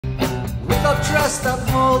Without trust, I'm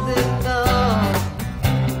holding on.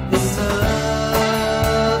 The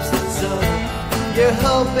substance of your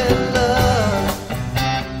hope and love.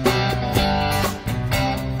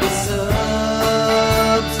 The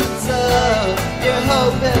substance of your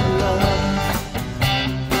hope and love.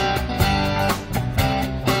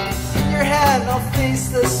 In your hand, I'll face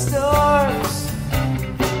the storms.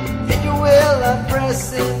 In your will, I'm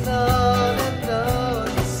pressing on and on.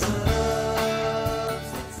 The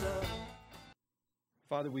substance of.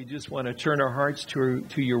 Father, we just want to turn our hearts to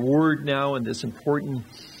your word now in this important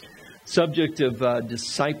subject of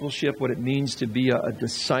discipleship, what it means to be a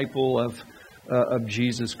disciple of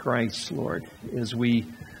Jesus Christ, Lord. As we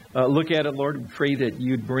look at it, Lord, we pray that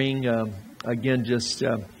you'd bring, again, just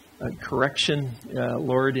correction,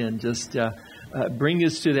 Lord, and just bring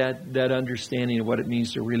us to that understanding of what it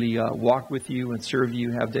means to really walk with you and serve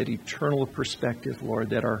you, have that eternal perspective, Lord,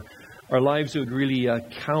 that our lives would really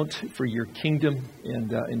count for your kingdom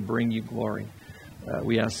and bring you glory.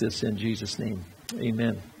 We ask this in Jesus' name.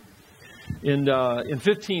 Amen. In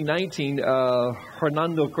 1519,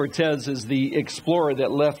 Hernando Cortez is the explorer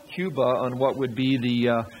that left Cuba on what would be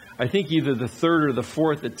the, I think either the third or the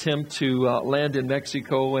fourth attempt to land in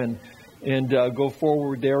Mexico and go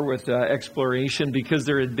forward there with exploration, because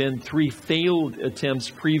there had been 3 failed attempts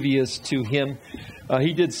previous to him.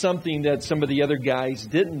 He did something that some of the other guys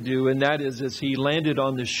didn't do, and that is, as he landed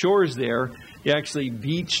on the shores there, he actually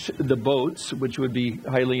beached the boats, which would be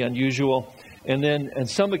highly unusual, and then, in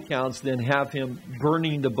some accounts, then have him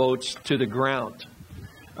burning the boats to the ground.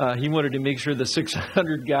 He wanted to make sure the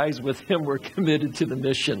 600 guys with him were committed to the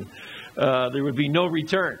mission. There would be no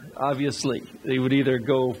return, obviously. They would either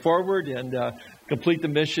go forward and complete the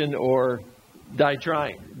mission or die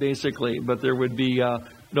trying, basically. But there would be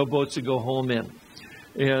no boats to go home in.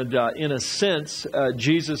 And in a sense,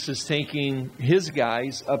 Jesus is taking his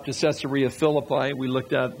guys up to Caesarea Philippi. We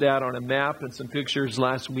looked at that on a map and some pictures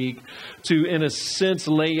last week to, in a sense,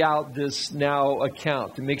 lay out this now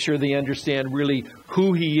account, to make sure they understand really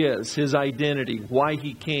who he is, his identity, why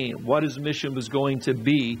he came, what his mission was going to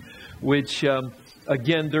be, which,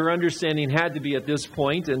 again, their understanding had to be at this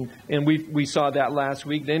point, and we saw that last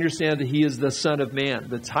week. They understand that he is the Son of Man,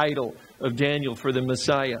 the title of Daniel for the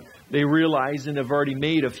Messiah. They realize and have already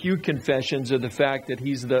made a few confessions of the fact that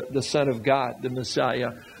he's the Son of God, the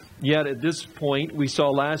Messiah. Yet at this point, we saw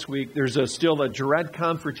last week, there's still a direct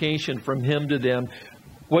confrontation from him to them.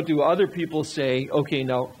 What do other people say? Okay,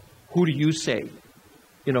 now, who do you say?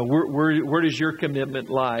 You know, where does your commitment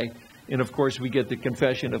lie? And of course, we get the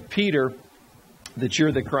confession of Peter that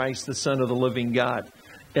you're the Christ, the Son of the living God.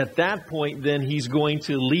 At that point, then, he's going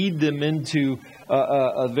to lead them into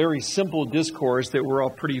a very simple discourse that we're all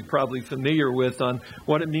pretty probably familiar with on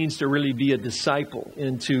what it means to really be a disciple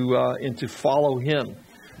and to follow him.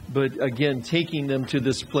 But again, taking them to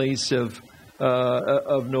this place of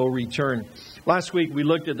no return. Last week, we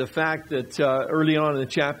looked at the fact that early on in the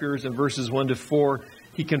chapters, in verses 1 to 4,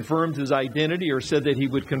 he confirmed his identity, or said that he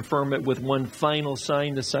would confirm it with one final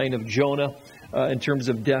sign, the sign of Jonah. In terms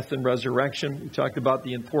of death and resurrection. We talked about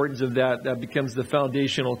the importance of that. That becomes the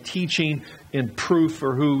foundational teaching and proof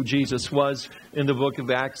for who Jesus was in the book of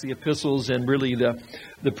Acts, the epistles, and really the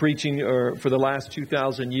preaching for the last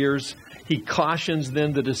 2,000 years. He cautions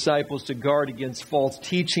then the disciples to guard against false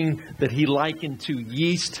teaching that he likened to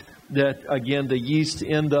yeast. That, again, the yeast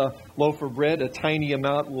in the loaf of bread, a tiny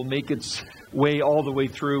amount, will make its way all the way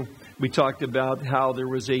through. We talked about how there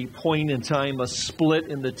was a point in time, a split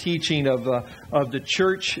in the teaching of the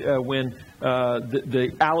church when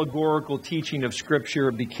the allegorical teaching of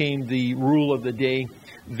Scripture became the rule of the day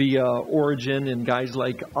via Origen and guys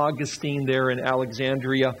like Augustine there in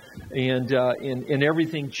Alexandria. And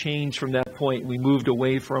everything changed from that point. We moved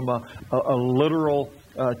away from a literal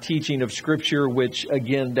teaching of Scripture, which,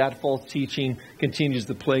 again, that false teaching continues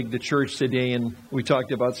to plague the church today, and we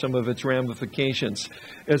talked about some of its ramifications.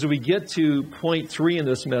 As we get to point 3 in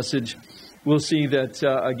this message, we'll see that,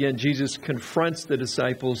 again, Jesus confronts the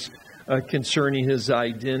disciples concerning his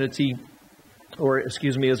identity,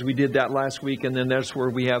 as we did that last week, and then that's where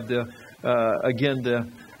we have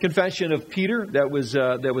the confession of Peter that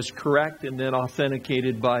was correct and then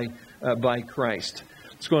authenticated by Christ.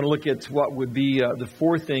 Let's go and look at what would be the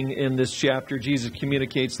fourth thing in this chapter. Jesus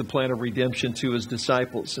communicates the plan of redemption to his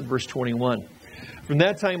disciples in verse 21. From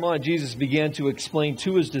that time on, Jesus began to explain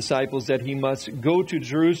to his disciples that he must go to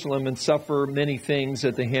Jerusalem and suffer many things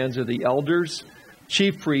at the hands of the elders,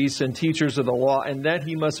 chief priests, and teachers of the law, and that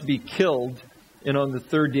he must be killed and on the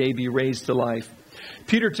third day be raised to life.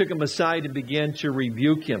 Peter took him aside and began to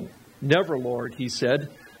rebuke him. "Never, Lord," he said,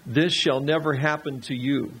 "this shall never happen to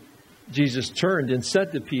you." Jesus turned and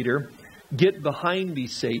said to Peter, Get behind me,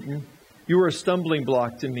 Satan. You are a stumbling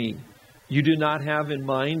block to me. You do not have in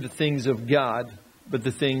mind the things of God, but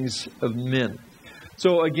the things of men.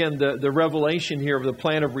 So again, the revelation here of the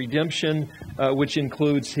plan of redemption, which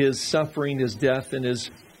includes His suffering, His death, and His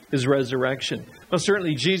resurrection. Well,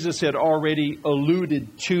 certainly Jesus had already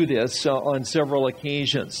alluded to this on several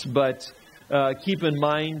occasions, but keep in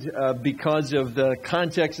mind, because of the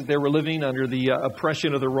context that they were living under the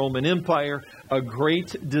oppression of the Roman Empire, a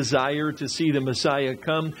great desire to see the Messiah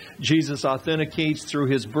come. Jesus authenticates through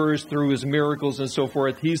His birth, through His miracles and so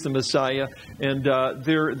forth. He's the Messiah, and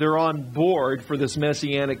they're on board for this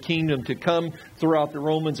Messianic kingdom to come throughout the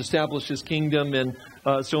Romans, establish His kingdom, and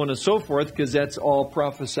so on and so forth, because that's all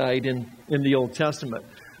prophesied in the Old Testament.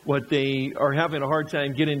 What they are having a hard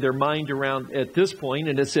time getting their mind around at this point,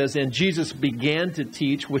 and it says, and Jesus began to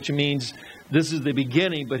teach, which means this is the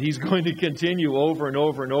beginning, but He's going to continue over and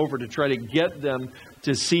over and over to try to get them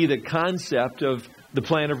to see the concept of the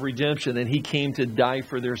plan of redemption, and He came to die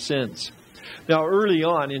for their sins. Now, early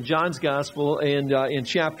on in John's Gospel, and in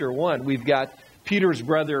chapter 1, we've got Peter's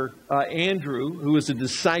brother Andrew, who was a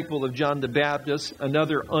disciple of John the Baptist,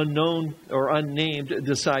 another unknown or unnamed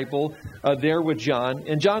disciple there with John.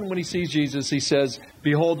 And John, when he sees Jesus, he says,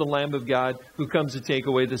 "Behold the Lamb of God who comes to take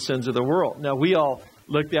away the sins of the world." Now, we all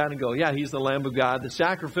looked at it and go, yeah, He's the Lamb of God, the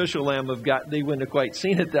sacrificial Lamb of God. They wouldn't have quite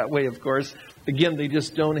seen it that way, of course. Again, they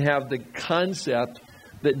just don't have the concept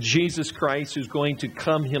that Jesus Christ is going to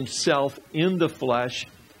come Himself in the flesh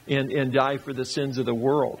and die for the sins of the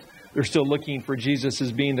world. They're still looking for Jesus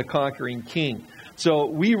as being the conquering king. So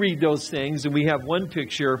we read those things, and we have one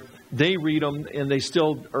picture. They read them, and they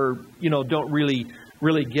still don't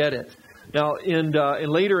really get it. Now, and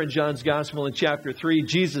later in John's Gospel in chapter 3,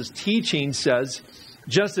 Jesus' teaching says,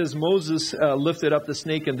 just as Moses lifted up the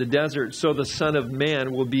snake in the desert, so the Son of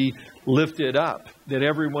Man will be lifted up, that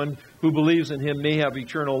everyone who believes in Him may have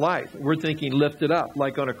eternal life. We're thinking lifted up,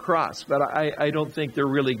 like on a cross, but I don't think they're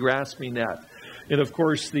really grasping that. And of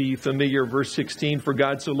course, the familiar verse 16, for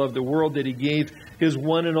God so loved the world that He gave His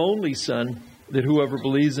one and only Son, that whoever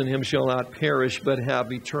believes in Him shall not perish, but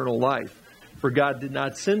have eternal life. For God did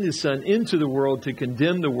not send His Son into the world to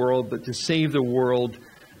condemn the world, but to save the world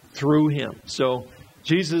through Him. So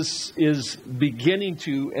Jesus is beginning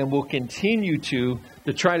to, and will continue to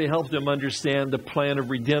try to help them understand the plan of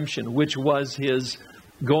redemption, which was His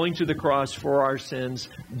going to the cross for our sins,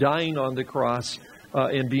 dying on the cross,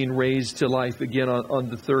 and being raised to life again on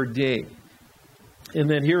the third day. And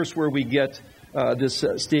then here's where we get this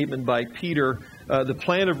statement by Peter. The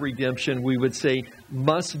plan of redemption, we would say,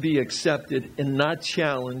 must be accepted and not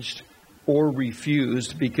challenged or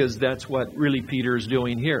refused, because that's what really Peter is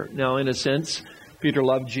doing here. Now, in a sense, Peter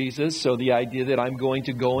loved Jesus, so the idea that I'm going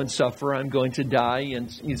to go and suffer, I'm going to die,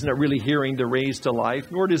 and he's not really hearing the raised to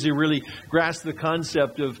life, nor does he really grasp the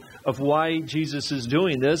concept of why Jesus is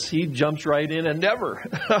doing this. He jumps right in and never.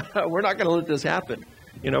 We're not going to let this happen.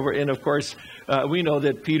 And of course, we know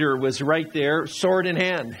that Peter was right there, sword in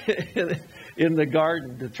hand, in the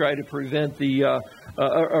garden to try to prevent the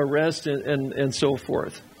arrest and so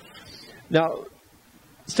forth. Now,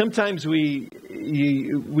 sometimes we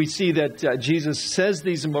see that Jesus says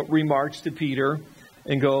these remarks to Peter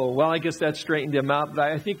and go, well, I guess that straightened him out.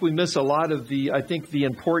 But I think we miss a lot of the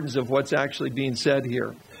importance of what's actually being said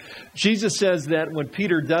here. Jesus says that when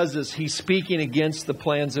Peter does this, he's speaking against the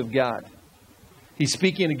plans of God. He's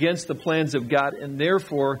speaking against the plans of God, and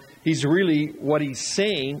therefore, he's really, what he's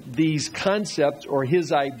saying, these concepts or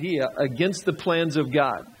his idea against the plans of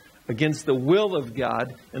God, against the will of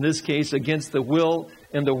God, in this case, against the will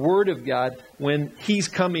and the Word of God. When he's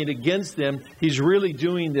coming against them, he's really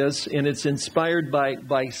doing this, and it's inspired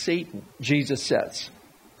by Satan, Jesus says.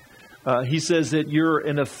 He says that you're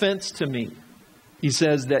an offense to me. He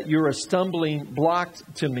says that you're a stumbling block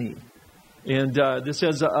to me. And this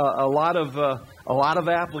has a lot of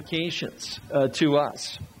applications to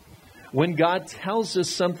us. When God tells us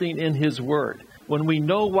something in His Word, when we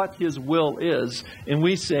know what His will is, and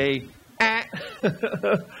we say,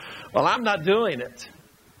 well, I'm not doing it,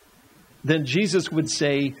 then Jesus would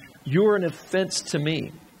say, you're an offense to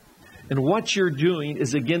me. And what you're doing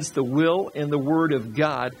is against the will and the Word of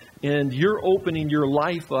God, and you're opening your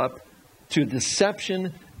life up to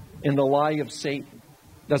deception and the lie of Satan.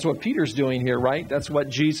 That's what Peter's doing here, right? That's what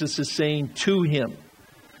Jesus is saying to him.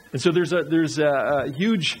 And so there's a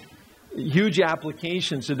huge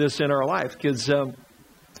application to this in our life, because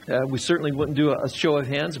we certainly wouldn't do a show of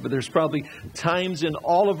hands, but there's probably times in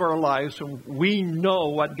all of our lives when we know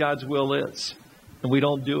what God's will is, and we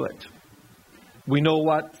don't do it. We know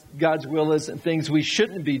what God's will is and things we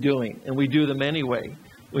shouldn't be doing, and we do them anyway.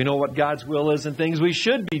 We know what God's will is and things we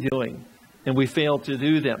should be doing, and we fail to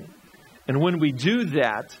do them. And when we do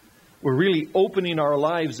that, we're really opening our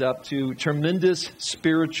lives up to tremendous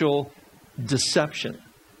spiritual deception,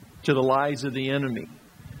 to the lies of the enemy.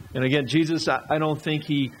 And again, Jesus, I don't think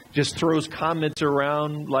he just throws comments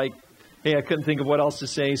around like, hey, I couldn't think of what else to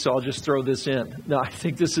say, so I'll just throw this in. No, I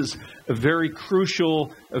think this is a very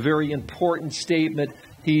crucial, a very important statement.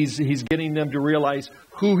 He's getting them to realize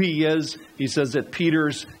who he is. He says that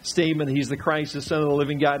Peter's statement, he's the Christ, the Son of the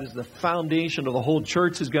living God, is the foundation of the whole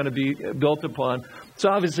church is going to be built upon. So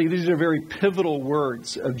obviously, these are very pivotal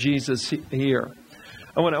words of Jesus here.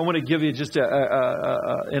 I want to give you just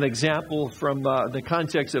an example from the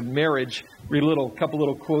context of marriage. Read a couple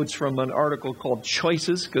little quotes from an article called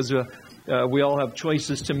Choices, because we all have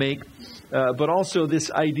choices to make. But also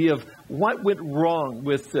this idea of what went wrong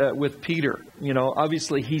with Peter. You know,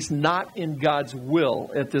 obviously he's not in God's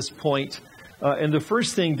will at this point. And the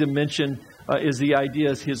first thing to mention is the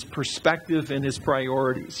idea is his perspective and his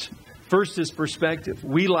priorities. First, his perspective.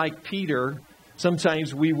 We, like Peter,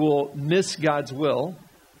 sometimes we will miss God's will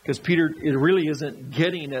because Peter, it really isn't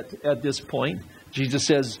getting it at this point. Jesus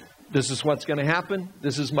says, this is what's going to happen.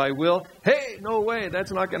 This is my will. Hey, no way.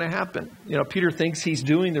 That's not going to happen. You know, Peter thinks he's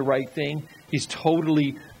doing the right thing. He's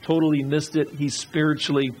totally missed it. He's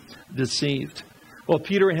spiritually deceived. Well,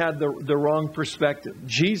 Peter had the wrong perspective.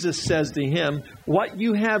 Jesus says to him, what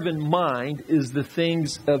you have in mind is the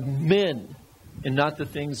things of men and not the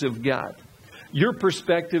things of God. Your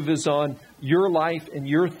perspective is on your life and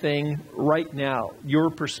your thing right now, your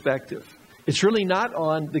perspective. It's really not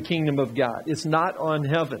on the kingdom of God. It's not on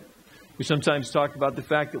heaven. We sometimes talk about the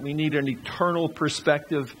fact that we need an eternal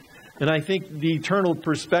perspective. And I think the eternal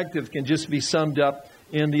perspective can just be summed up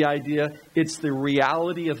in the idea it's the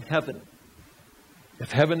reality of heaven.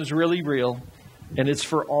 If heaven is really real and it's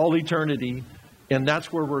for all eternity and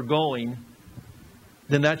that's where we're going,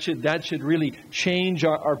 then that should really change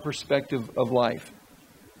our perspective of life.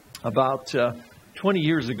 About 20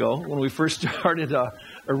 years ago, when we first started a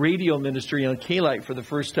radio ministry on K-Light for the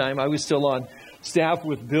first time, I was still on staff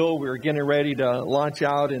with Bill. We were getting ready to launch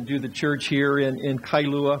out and do the church here in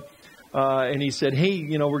Kailua. And he said, hey,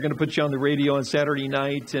 you know, we're going to put you on the radio on Saturday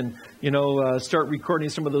night and, you know, start recording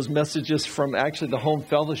some of those messages from actually the home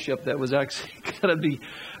fellowship that was actually going to be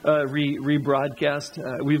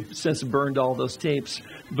rebroadcast. We've since burned all those tapes.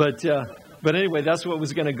 But anyway, that's what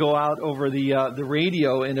was going to go out over the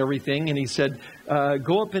radio and everything. And he said,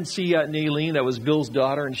 go up and see Naylene. That was Bill's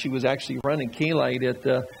daughter, and she was actually running K-Light at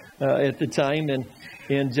the time.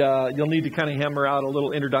 And you'll need to kind of hammer out a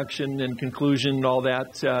little introduction and conclusion and all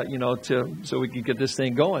that, so we could get this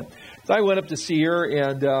thing going. So I went up to see her,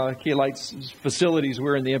 and K-Light's facilities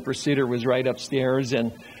were in the Empress Theater, was right upstairs,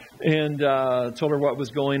 and told her what was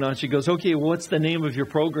going on. She goes, okay, well, what's the name of your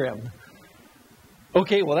program?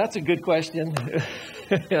 Okay, well, that's a good question.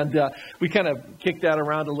 And we kind of kicked that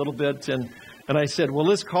around a little bit, and I said, well,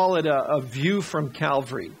 let's call it a view from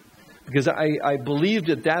Calvary. Because I believed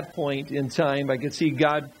at that point in time, I could see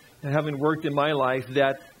God having worked in my life,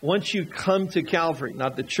 that once you come to Calvary,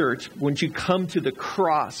 not the church, once you come to the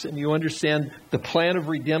cross and you understand the plan of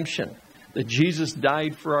redemption, that Jesus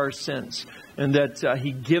died for our sins, and that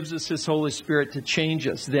He gives us His Holy Spirit to change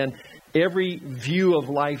us, then every view of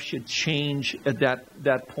life should change at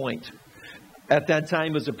that point. At that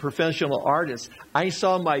time, as a professional artist, I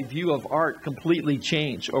saw my view of art completely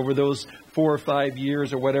change over those 4 or 5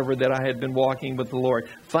 years or whatever that I had been walking with the Lord.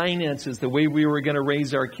 Finances, the way we were going to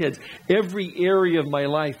raise our kids. Every area of my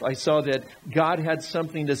life, I saw that God had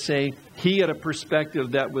something to say. He had a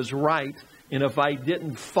perspective that was right. And if I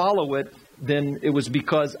didn't follow it, then it was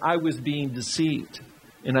because I was being deceived.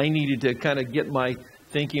 And I needed to kind of get my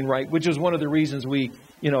thinking right, which is one of the reasons we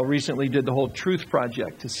recently did the whole Truth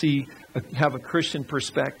Project, to have a Christian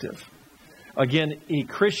perspective. Again, a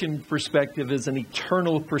Christian perspective is an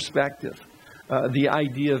eternal perspective, the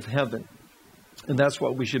idea of heaven. And that's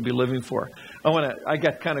what we should be living for. I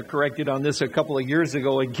got kind of corrected on this a couple of years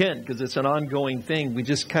ago again, because it's an ongoing thing.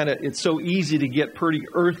 It's so easy to get pretty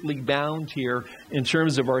earthly bound here in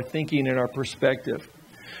terms of our thinking and our perspective.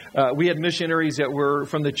 We had missionaries that were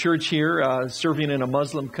from the church here serving in a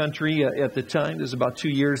Muslim country at the time. This was about 2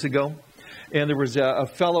 years ago. And there was a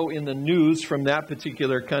fellow in the news from that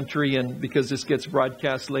particular country. And because this gets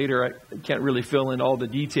broadcast later, I can't really fill in all the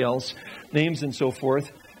details, names and so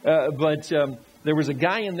forth. But there was a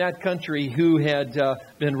guy in that country who had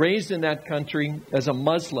been raised in that country as a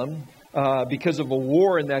Muslim. Because of a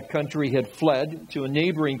war in that country, had fled to a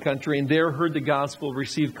neighboring country and there heard the gospel,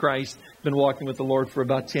 received Christ, been walking with the Lord for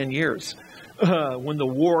about 10 years. When the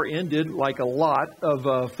war ended, like a lot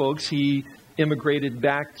of folks, he immigrated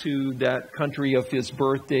back to that country of his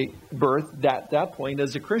birth at that point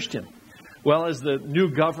as a Christian. Well, as the new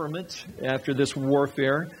government, after this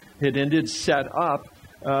warfare had ended, set up,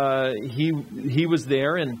 he was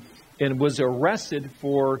there and was arrested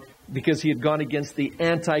because he had gone against the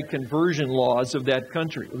anti-conversion laws of that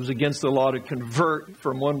country. It was against the law to convert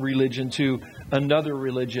from one religion to another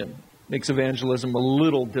religion. Makes evangelism a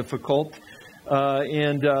little difficult.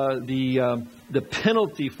 The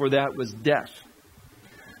penalty for that was death.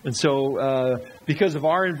 And so because of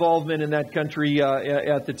our involvement in that country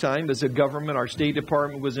at the time as a government, our State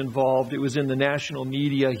Department was involved. It was in the national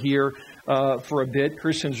media here for a bit.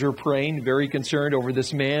 Christians were praying, very concerned over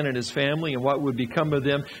this man and his family and what would become of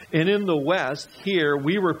them. And in the West, here,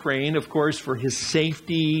 we were praying, of course, for his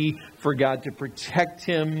safety, for God to protect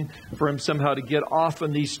him, for him somehow to get off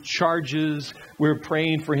on these charges. We were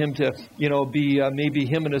praying for him to, be maybe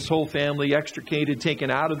him and his whole family extricated, taken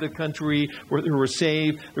out of the country, where they were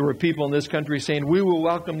saved. There were people in this country saying, we will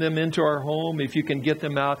welcome them into our home if you can get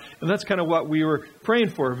them out. And that's kind of what we were praying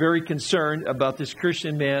for, very concerned about this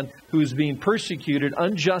Christian man who's being persecuted,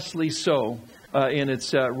 unjustly so, and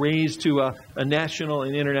it's raised to a national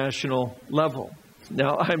and international level.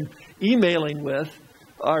 Now, I'm emailing with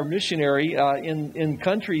our missionary in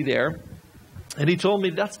country there, and he told me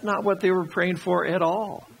that's not what they were praying for at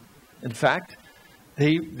all. In fact,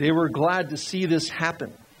 they were glad to see this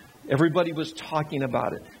happen. Everybody was talking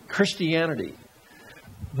about it. Christianity.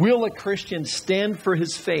 Will a Christian stand for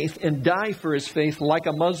his faith and die for his faith like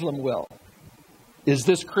a Muslim will? Is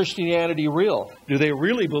this Christianity real? Do they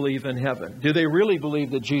really believe in heaven? Do they really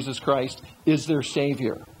believe that Jesus Christ is their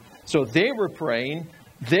Savior? So they were praying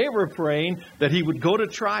that he would go to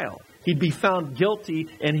trial. He'd be found guilty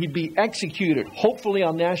and he'd be executed, hopefully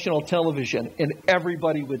on national television. And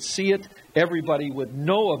everybody would see it. Everybody would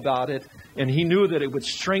know about it. And he knew that it would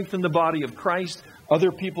strengthen the body of Christ.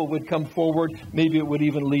 Other people would come forward. Maybe it would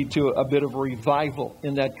even lead to a bit of a revival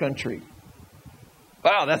in that country.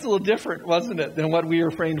 Wow, that's a little different, wasn't it, than what we were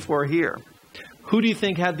praying for here. Who do you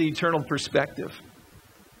think had the eternal perspective?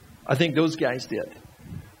 I think those guys did.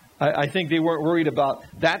 I think they weren't worried about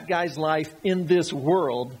that guy's life in this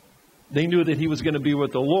world. They knew that he was going to be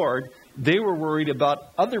with the Lord. They were worried about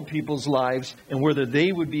other people's lives and whether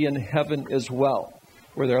they would be in heaven as well.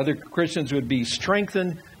 Whether other Christians would be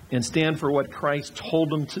strengthened and stand for what Christ told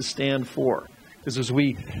them to stand for. Because as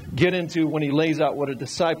we get into when he lays out what a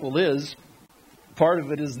disciple is, part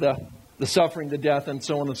of it is the suffering, the death, and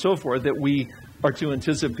so on and so forth that we are to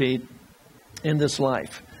anticipate in this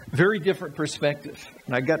life. Very different perspective.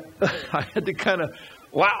 And I had to kind of,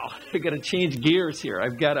 I got to change gears here.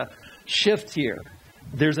 I've got to shift here.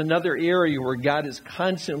 There's another area where God is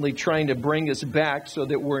constantly trying to bring us back so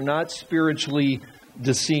that we're not spiritually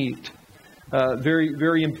deceived. Very,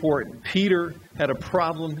 very important. Peter had a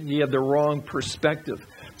problem. He had the wrong perspective.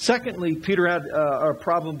 Secondly, Peter had a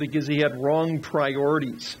problem because he had wrong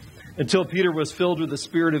priorities. Until Peter was filled with the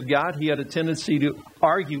Spirit of God, he had a tendency to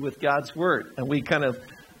argue with God's Word. And we kind of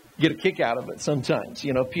get a kick out of it sometimes.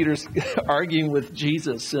 Peter's arguing with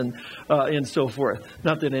Jesus and so forth.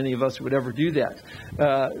 Not that any of us would ever do that.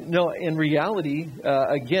 No, in reality,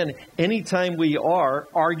 again, anytime we are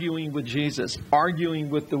arguing with Jesus, arguing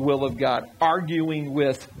with the will of God, arguing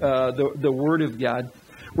with the Word of God,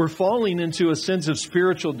 we're falling into a sense of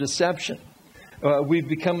spiritual deception. We've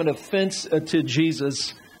become an offense to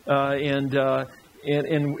Jesus, and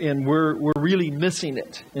we're really missing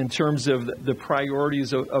it in terms of the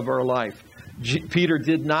priorities of our life. Peter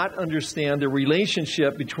did not understand the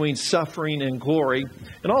relationship between suffering and glory.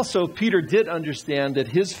 And also, Peter did understand that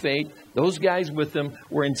his fate, those guys with him,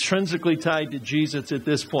 were intrinsically tied to Jesus at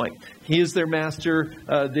this point. He is their master.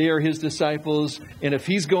 They are his disciples. And if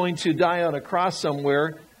he's going to die on a cross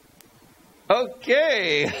somewhere,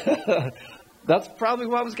 okay, that's probably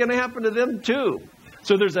what was going to happen to them too.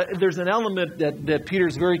 So there's an element that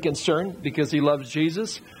Peter's very concerned because he loves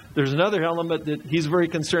Jesus. There's another element that he's very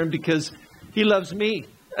concerned because he loves me.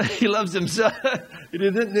 He loves himself. He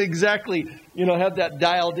didn't exactly, have that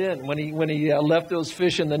dialed in when he left those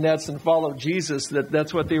fish in the nets and followed Jesus.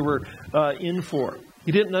 That's what they were in for.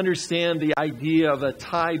 He didn't understand the idea of a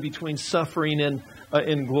tie between suffering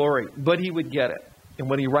and glory, but he would get it. And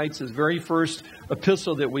when he writes his very first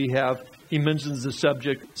epistle that we have, he mentions the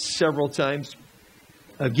subject several times.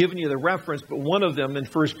 I've given you the reference, but one of them in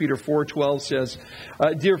 1 Peter 4:12 says,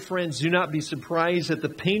 "Dear friends, do not be surprised at the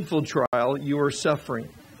painful trial you are suffering,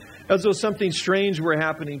 as though something strange were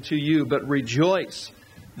happening to you, but rejoice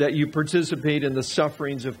that you participate in the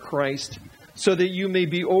sufferings of Christ, so that you may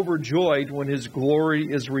be overjoyed when his glory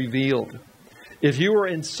is revealed. If you are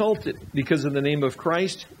insulted because of the name of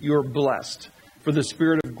Christ, you are blessed. For the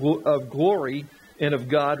Spirit of glory and of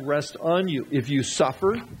God rest on you. If you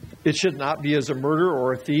suffer, it should not be as a murderer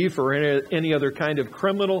or a thief or any other kind of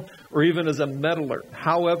criminal or even as a meddler.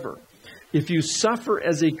 However, if you suffer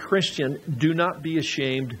as a Christian, do not be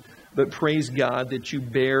ashamed, but praise God that you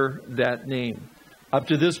bear that name. Up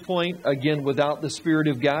to this point, again, without the Spirit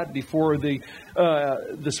of God, before the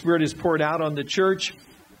Spirit is poured out on the church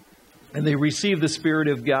and they receive the Spirit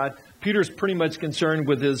of God, Peter's pretty much concerned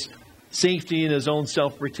with his safety and his own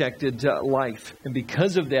self-protected life. And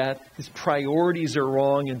because of that, his priorities are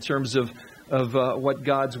wrong in terms of what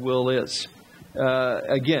God's will is.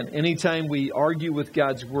 Again, anytime we argue with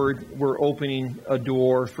God's Word, we're opening a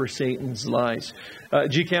door for Satan's lies.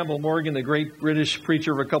 G. Campbell Morgan, the great British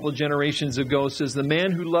preacher of a couple of generations ago, says, "The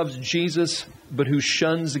man who loves Jesus but who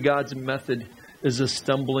shuns God's method is a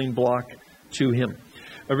stumbling block to him."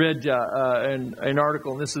 I read an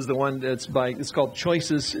article, and this is the one it's called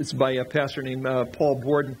Choices. It's by a pastor named Paul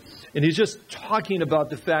Borden. And he's just talking about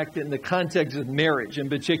the fact that in the context of marriage in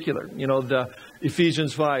particular, the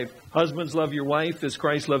Ephesians 5, husbands love your wife as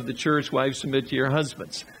Christ loved the church, wives submit to your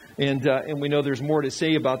husbands. And we know there's more to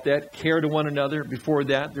say about that. Care to one another. Before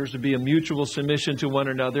that, there's to be a mutual submission to one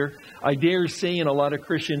another. I dare say in a lot of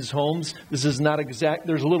Christians' homes, this is not exact.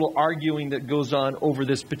 There's a little arguing that goes on over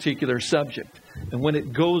this particular subject. And when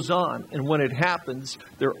it goes on and when it happens,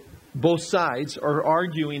 both sides are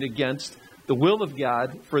arguing against the will of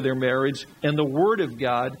God for their marriage and the Word of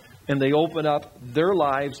God. And they open up their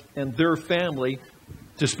lives and their family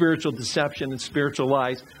to spiritual deception and spiritual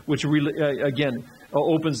lies, which really, again,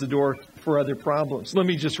 opens the door for other problems. Let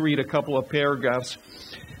me just read a couple of paragraphs.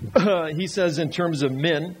 He says in terms of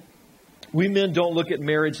men, we men don't look at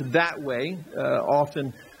marriage that way,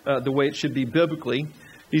 often the way it should be biblically.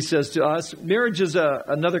 He says to us, marriage is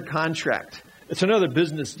another contract. It's another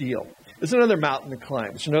business deal. It's another mountain to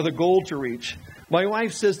climb. It's another goal to reach. My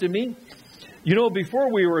wife says to me,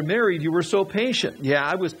 before we were married, you were so patient. Yeah,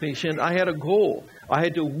 I was patient. I had a goal. I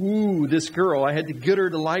had to woo this girl. I had to get her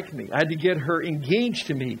to like me. I had to get her engaged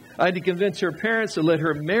to me. I had to convince her parents to let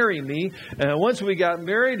her marry me. And once we got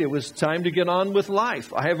married, it was time to get on with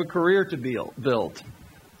life. I have a career to build.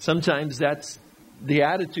 Sometimes that's the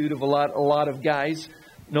attitude of a lot of guys.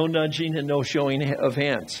 No nudging and no showing of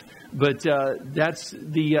hands. But that's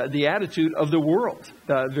the attitude of the world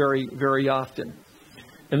very, very often.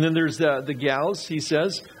 And then there's the gals, he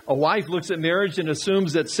says. A wife looks at marriage and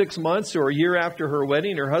assumes that 6 months or a year after her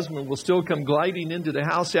wedding, her husband will still come gliding into the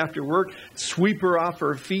house after work, sweep her off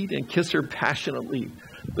her feet and kiss her passionately.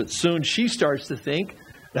 But soon she starts to think,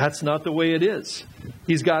 that's not the way it is.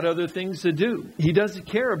 He's got other things to do. He doesn't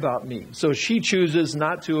care about me. So she chooses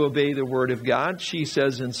not to obey the Word of God. She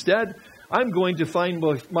says instead, I'm going to find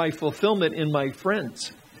my fulfillment in my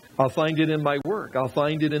friends. I'll find it in my work. I'll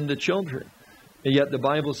find it in the children. And yet the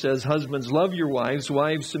Bible says, husbands, love your wives.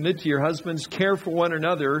 Wives, submit to your husbands. Care for one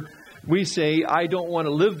another. We say, I don't want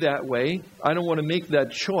to live that way. I don't want to make that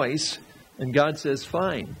choice. And God says,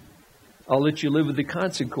 fine. I'll let you live with the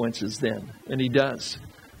consequences then. And He does.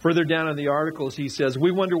 Further down in the articles, he says,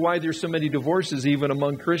 we wonder why there's so many divorces even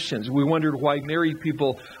among Christians. We wondered why married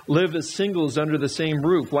people live as singles under the same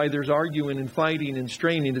roof, why there's arguing and fighting and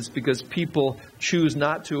straining. It's because people choose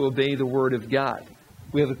not to obey the Word of God.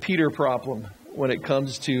 We have a Peter problem when it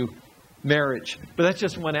comes to marriage. But that's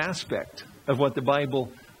just one aspect of what the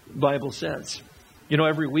Bible says.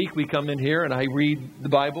 Every week we come in here and I read the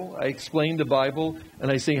Bible, I explain the Bible, and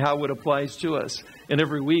I say how it applies to us. And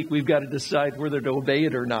every week we've got to decide whether to obey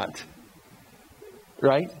it or not.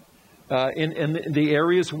 Right? In the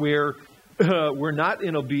areas where we're not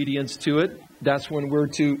in obedience to it, that's when we're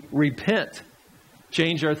to repent.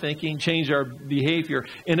 Change our thinking, change our behavior.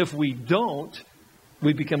 And if we don't,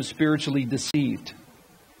 we become spiritually deceived.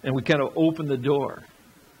 And we kind of open the door.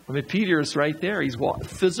 I mean, Peter is right there. He's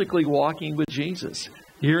physically walking with Jesus,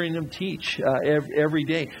 hearing Him teach every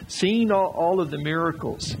day, seeing all of the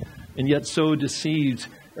miracles, and yet so deceived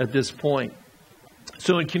at this point.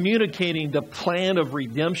 So in communicating the plan of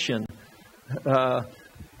redemption,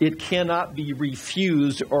 it cannot be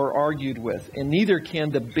refused or argued with, and neither can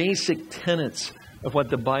the basic tenets of what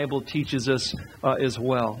the Bible teaches us as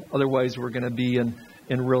well. Otherwise, we're going to be in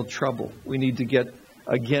real trouble. We need to get,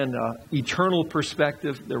 again, eternal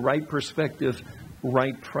perspective, the right perspective,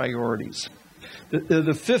 right priorities.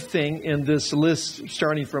 The fifth thing in this list,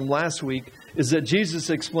 starting from last week, is that Jesus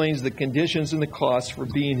explains the conditions and the costs for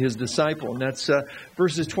being His disciple. And that's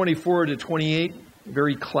verses 24 to 28, a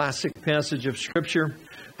very classic passage of Scripture.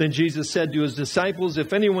 Then Jesus said to His disciples,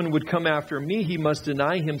 if anyone would come after me, he must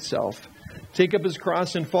deny himself, Take up his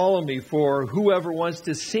cross and follow me, for whoever wants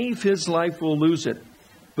to save his life will lose it,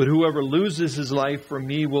 but whoever loses his life for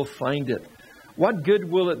me will find it. What good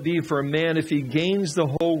will it be for a man if he gains the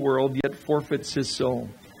whole world yet forfeits his soul?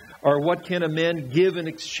 Or what can a man give in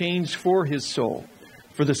exchange for his soul?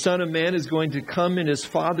 For the Son of Man is going to come in his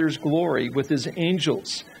Father's glory with his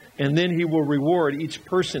angels, and then he will reward each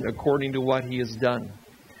person according to what he has done.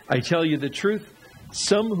 I tell you the truth,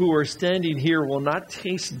 some who are standing here will not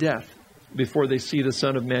taste death before they see the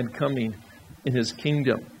Son of Man coming in his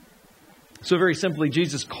kingdom. So very simply,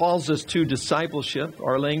 Jesus calls us to discipleship.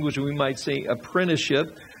 Our language, we might say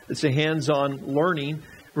apprenticeship. It's a hands-on learning.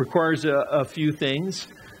 Requires a few things.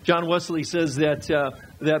 John Wesley says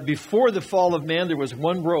that before the fall of man, there was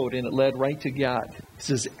one road and it led right to God. He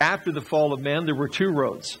says after the fall of man, there were two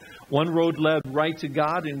roads. One road led right to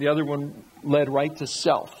God and the other one led right to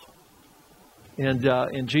self.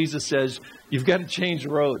 And Jesus says, you've got to change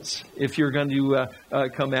roads if you're going to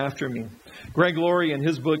come after me. Greg Laurie, in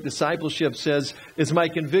his book, Discipleship, says, it's my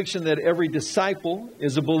conviction that every disciple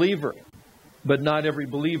is a believer, but not every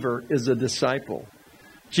believer is a disciple.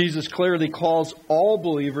 Jesus clearly calls all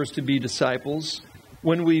believers to be disciples.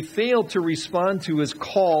 When we fail to respond to his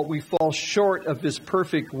call, we fall short of his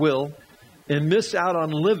perfect will and miss out on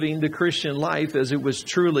living the Christian life as it was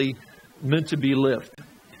truly meant to be lived.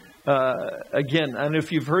 Again, I don't know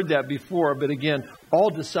if you've heard that before, but again, all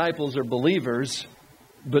disciples are believers,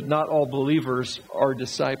 but not all believers are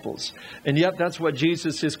disciples. And yet that's what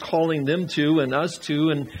Jesus is calling them to and us to.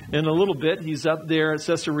 And in a little bit, he's up there at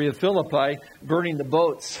Caesarea Philippi burning the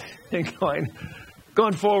boats and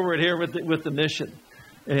going forward here with the mission.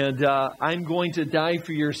 And I'm going to die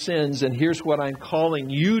for your sins. And here's what I'm calling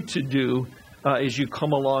you to do as you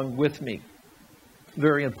come along with me.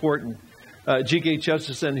 Very important. G.K.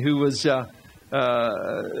 Chesterton, who was a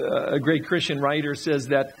great Christian writer, says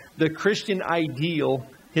that the Christian ideal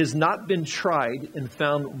has not been tried and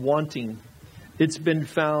found wanting. It's been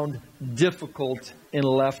found difficult and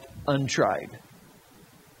left untried.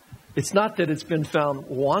 It's not that it's been found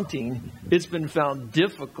wanting. It's been found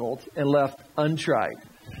difficult and left untried.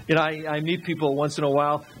 You know, I meet people once in a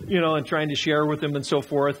while, and trying to share with them and so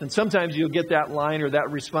forth. And sometimes you'll get that line or that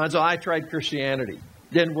response, I tried Christianity.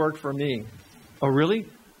 Didn't work for me. Oh, really?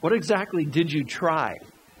 What exactly did you try?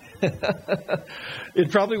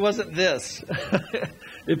 It probably wasn't this.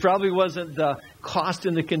 It probably wasn't the cost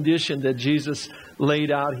and the condition that Jesus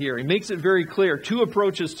laid out here. He makes it very clear. Two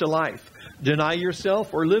approaches to life. Deny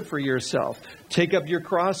yourself or live for yourself. Take up your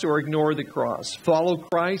cross or ignore the cross. Follow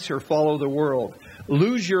Christ or follow the world.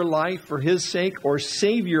 Lose your life for his sake or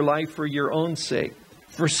save your life for your own sake.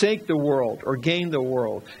 Forsake the world or gain the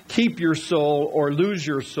world. Keep your soul or lose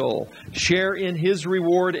your soul. Share in his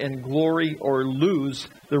reward and glory or lose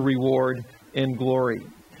the reward and glory.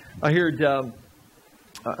 I heard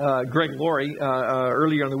Greg Laurie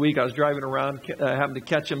earlier in the week. I was driving around, happened to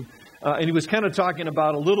catch him. And he was kind of talking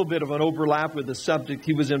about a little bit of an overlap with the subject.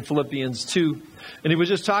 He was in Philippians 2. And he was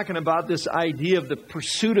just talking about this idea of the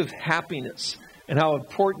pursuit of happiness and how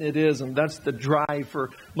important it is. And that's the drive for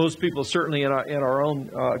most people, certainly in our own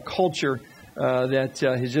culture, that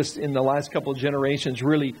has just in the last couple of generations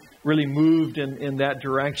really moved in that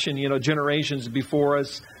direction. Generations before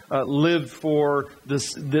us lived for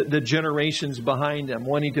the generations behind them,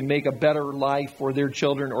 wanting to make a better life for their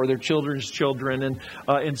children or their children's children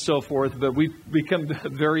and so forth. But we've become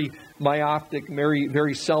very myopic, very,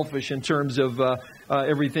 very selfish in terms of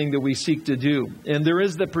everything that we seek to do. And there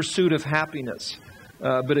is the pursuit of happiness.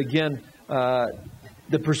 But again,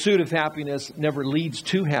 the pursuit of happiness never leads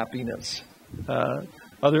to happiness.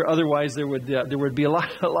 Otherwise, there would be a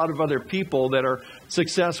lot of other people that are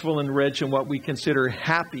successful and rich and what we consider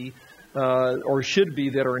happy or should be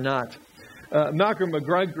that are not. Malcolm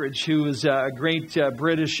McGregor, who was a great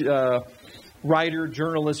British writer,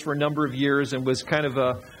 journalist for a number of years, and was kind of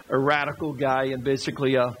a radical guy and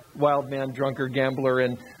basically a wild man, drunkard, gambler,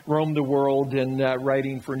 and roamed the world and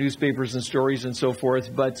writing for newspapers and stories and so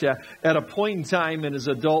forth. But at a point in time in his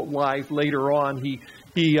adult life, later on, he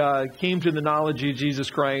came to the knowledge of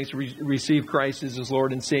Jesus Christ, received Christ as his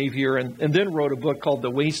Lord and Savior, and then wrote a book called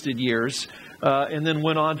The Wasted Years, and then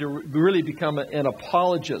went on to really become an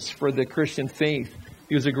apologist for the Christian faith.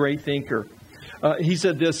 He was a great thinker. He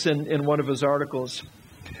said this in one of his articles.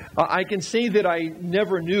 I can say that I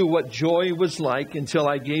never knew what joy was like until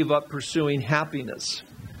I gave up pursuing happiness,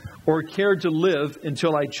 or cared to live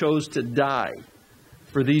until I chose to die.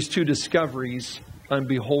 For these two discoveries, I'm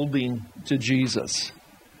beholding to Jesus.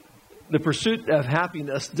 The pursuit of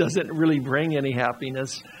happiness doesn't really bring any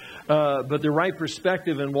happiness, but the right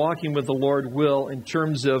perspective in walking with the Lord will in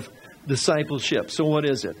terms of discipleship. So what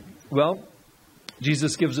is it? Well,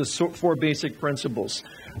 Jesus gives us 4 basic principles.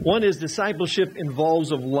 One is discipleship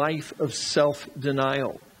involves a life of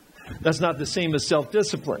self-denial. That's not the same as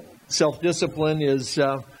self-discipline. Self-discipline is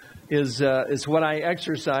what I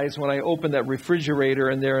exercise when I open that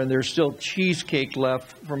refrigerator in there and there's still cheesecake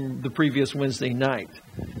left from the previous Wednesday night.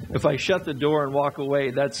 If I shut the door and walk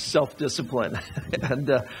away, that's self-discipline, and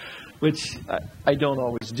which I don't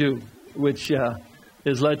always do, which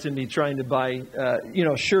has led to me trying to buy,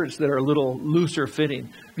 shirts that are a little looser fitting.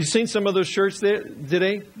 Have you seen some of those shirts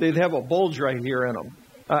today? They have a bulge right here in them.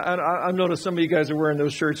 I've noticed some of you guys are wearing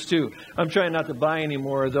those shirts too. I'm trying not to buy any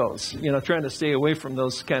more of those, trying to stay away from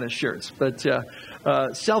those kind of shirts. But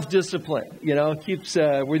self-discipline, keeps,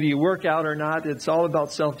 whether you work out or not, it's all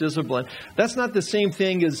about self-discipline. That's not the same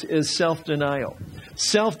thing as self-denial.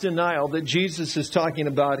 Self-denial that Jesus is talking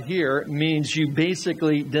about here means you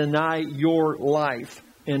basically deny your life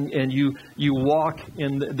and you walk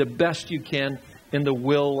in the best you can in the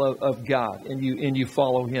will of God and you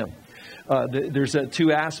follow Him. There's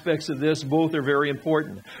 2 aspects of this. Both are very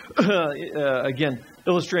important. Again,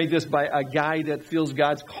 illustrate this by a guy that feels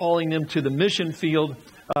God's calling him to the mission field,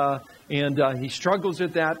 and he struggles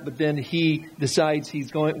with that, but then he decides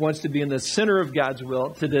wants to be in the center of God's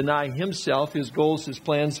will, to deny himself, his goals, his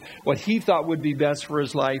plans, what he thought would be best for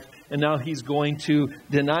his life, and now he's going to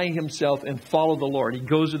deny himself and follow the Lord. He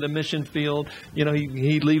goes to the mission field.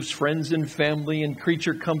 He leaves friends and family and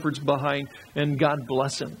creature comforts behind, and God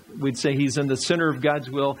bless him. We'd say he's in the center of God's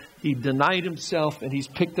will. He denied himself, and he's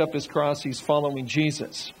picked up his cross. He's following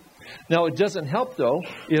Jesus. Now, it doesn't help, though,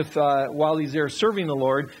 if while he's there serving the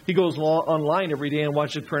Lord, he goes online every day and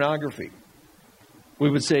watches pornography. We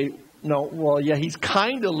would say, no, well, yeah, he's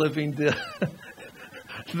kind of living the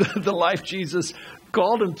life Jesus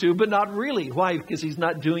called him to, but not really. Why? Because he's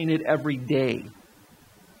not doing it every day.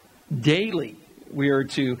 Daily, we are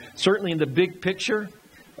to, certainly in the big picture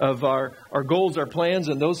of our goals, our plans,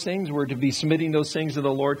 and those things, we're to be submitting those things to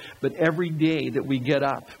the Lord. But every day that we get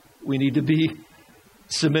up, we need to be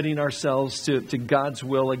submitting ourselves to God's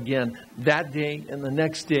will again. That day and the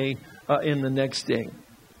next day and the next day.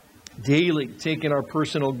 Daily taking our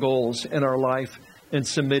personal goals in our life and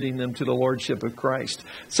submitting them to the Lordship of Christ.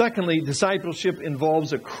 Secondly, discipleship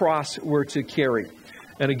involves a cross we're to carry.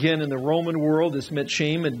 And again, in the Roman world, this meant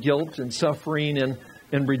shame and guilt and suffering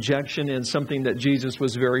and rejection, and something that Jesus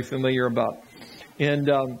was very familiar about. And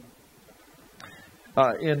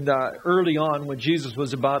early on, when Jesus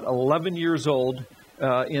was about 11 years old,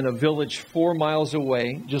 in a village 4 miles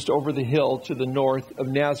away, just over the hill to the north of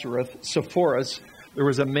Nazareth, Sepphoris, there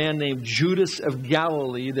was a man named Judas of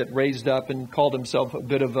Galilee that raised up and called himself a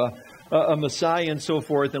bit of a Messiah and so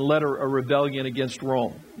forth, and led a rebellion against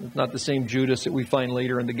Rome. It's not the same Judas that we find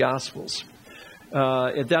later in the Gospels.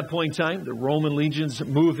 At that point in time, the Roman legions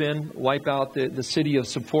move in, wipe out the city of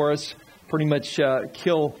Sepphoris, pretty much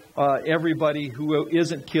kill everybody who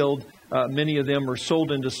isn't killed. Many of them are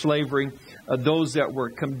sold into slavery. Those that were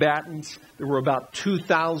combatants, there were about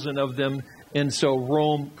 2,000 of them. And so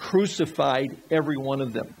Rome crucified every one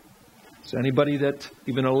of them. So anybody that,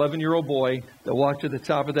 even an 11-year-old boy that walked to the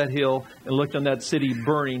top of that hill and looked on that city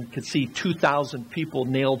burning, could see 2,000 people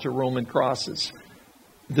nailed to Roman crosses.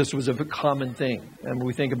 This was a common thing. And when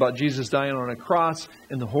we think about Jesus dying on a cross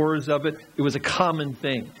and the horrors of it, it was a common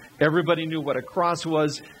thing. Everybody knew what a cross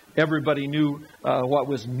was. Everybody knew what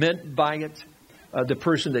was meant by it. The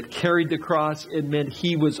person that carried the cross, it meant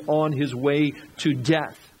he was on his way to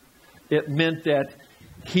death. It meant that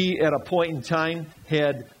he, at a point in time,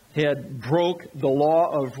 had broke the law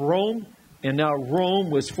of Rome, and now Rome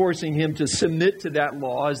was forcing him to submit to that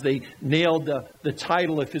law as they nailed the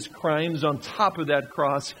title of his crimes on top of that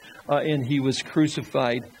cross, and he was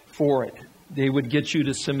crucified for it. They would get you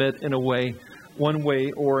to submit in a way, one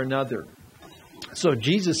way or another. So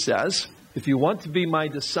Jesus says, if you want to be my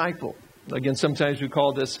disciple, again, sometimes we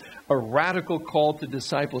call this a radical call to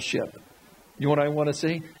discipleship. You know what I want to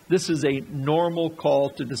say? This is a normal call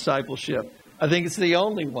to discipleship. I think it's the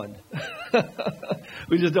only one.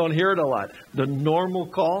 We just don't hear it a lot. The normal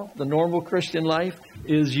call, the normal Christian life,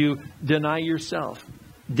 is you deny yourself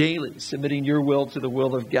daily, submitting your will to the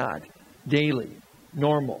will of God. Daily.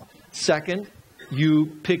 Normal. Second,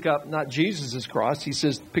 you pick up not Jesus' cross. He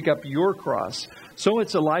says, pick up your cross. So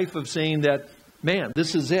it's a life of saying that, man,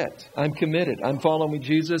 this is it. I'm committed. I'm following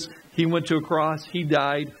Jesus. He went to a cross. He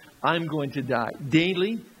died. I'm going to die.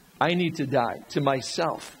 Daily, I need to die to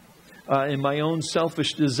myself and my own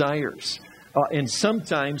selfish desires. And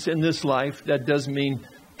sometimes in this life, that does mean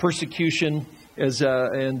persecution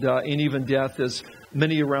and even death, as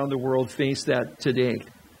many around the world face that today.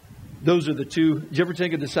 Those are the two. Did you ever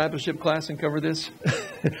take a discipleship class and cover this?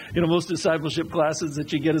 Most discipleship classes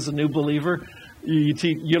that you get as a new believer,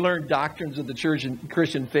 you learn doctrines of the church and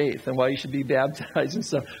Christian faith and why you should be baptized and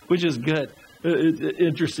stuff, which is good.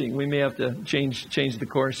 Interesting. We may have to change the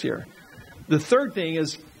course here. The third thing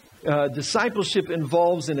is discipleship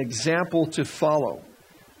involves an example to follow.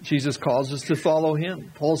 Jesus calls us to follow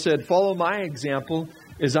him. Paul said, follow my example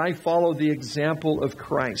as I follow the example of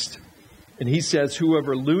Christ. And he says,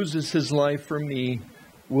 whoever loses his life for me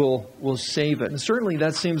will save it. And certainly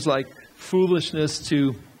that seems like foolishness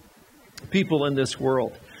to people in this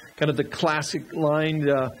world. Kind of the classic line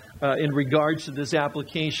in regards to this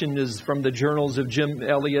application is from the journals of Jim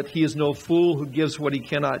Elliot. He is no fool who gives what he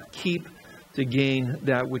cannot keep to gain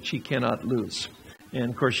that which he cannot lose. And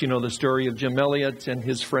of course, you know the story of Jim Elliot and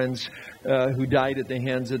his friends who died at the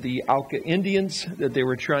hands of the Auca Indians that they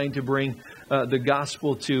were trying to bring the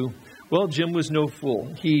gospel to. Well, Jim was no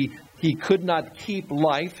fool. He could not keep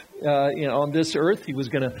life on this earth. He was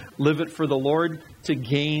going to live it for the Lord to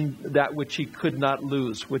gain that which he could not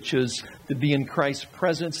lose, which is to be in Christ's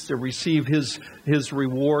presence, to receive his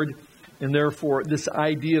reward. And therefore, this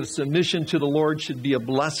idea of submission to the Lord should be a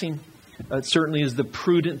blessing. It certainly is the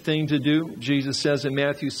prudent thing to do. Jesus says in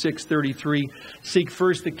Matthew 6:33, seek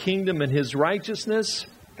first the kingdom and his righteousness,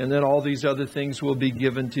 and then all these other things will be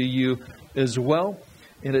given to you as well.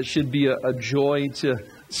 And it should be a joy to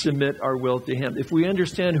submit our will to him. If we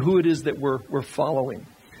understand who it is that we're following.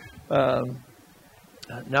 Now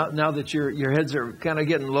that your heads are kind of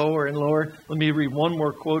getting lower and lower, let me read one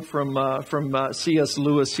more quote from C.S.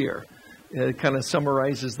 Lewis here. It kind of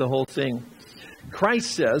summarizes the whole thing.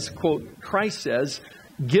 Christ says, quote, Christ says,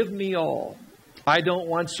 give me all. I don't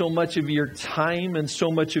want so much of your time and so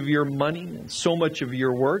much of your money and so much of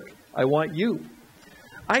your work. I want you.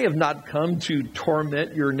 I have not come to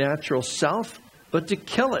torment your natural self, but to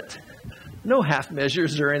kill it. No half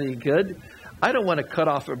measures are any good. I don't want to cut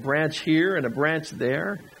off a branch here and a branch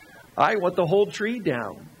there. I want the whole tree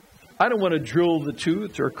down. I don't want to drill the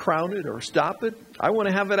tooth or crown it or stop it. I want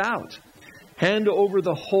to have it out. Hand over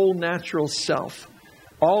the whole natural self,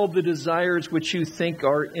 all the desires which you think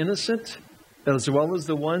are innocent, as well as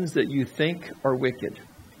the ones that you think are wicked,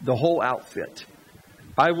 the whole outfit.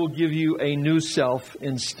 I will give you a new self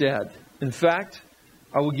instead. In fact,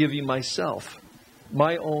 I will give you myself.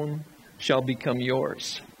 My own shall become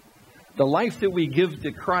yours. The life that we give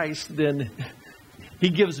to Christ, then he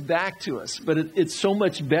gives back to us, but it's so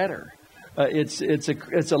much better. It's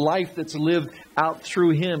a life that's lived out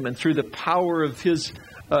through him and through the power of his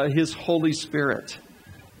Holy Spirit.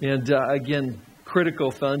 And again,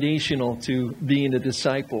 critical, foundational to being a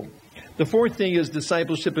disciple. The fourth thing is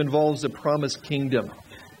discipleship involves the promised kingdom.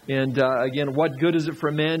 And again, what good is it for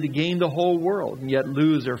a man to gain the whole world and yet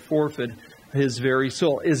lose or forfeit his very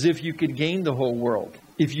soul? As if you could gain the whole world.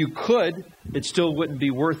 If you could, it still wouldn't be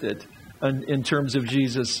worth it in terms of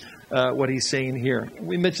Jesus, what he's saying here.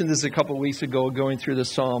 We mentioned this a couple of weeks ago going through the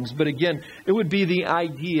Psalms. But again, it would be the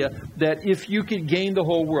idea that if you could gain the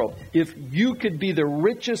whole world, if you could be the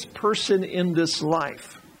richest person in this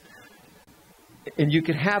life, and you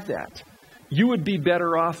could have that, you would be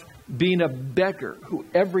better off being a beggar who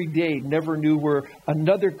every day never knew where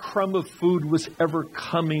another crumb of food was ever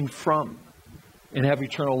coming from, and have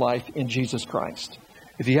eternal life in Jesus Christ.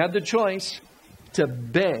 If you had the choice to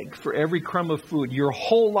beg for every crumb of food your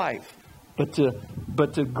whole life, but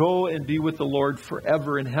to go and be with the Lord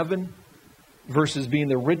forever in heaven, versus being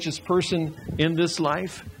the richest person in this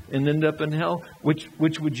life and end up in hell, which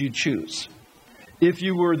would you choose? If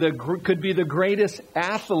you were could be the greatest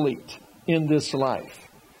athlete in this life,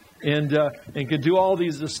 and could do all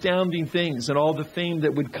these astounding things and all the fame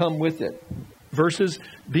that would come with it, versus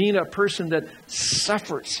being a person that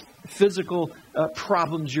suffers physical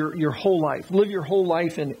problems your whole life, live your whole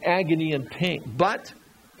life in agony and pain, but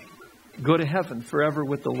go to heaven forever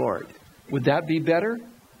with the Lord. Would that be better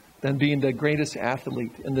than being the greatest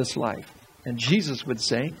athlete in this life? And Jesus would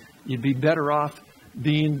say, you'd be better off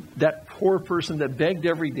being that poor person that begged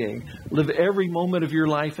every day, live every moment of your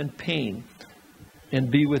life in pain, and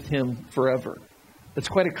be with him forever. It's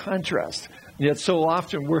quite a contrast. And yet so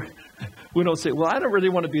often we don't say, well, I don't really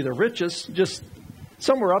want to be the richest, just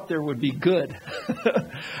somewhere up there would be good.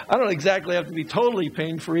 I don't exactly have to be totally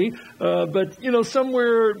pain-free, but,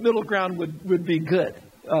 somewhere middle ground would be good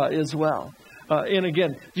as well. And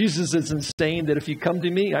again, Jesus isn't saying that if you come to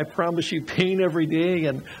me, I promise you pain every day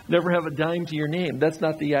and never have a dime to your name. That's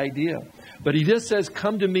not the idea. But he just says,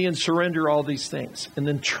 come to me and surrender all these things, and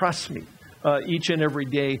then trust me each and every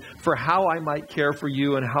day for how I might care for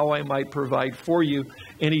you and how I might provide for you.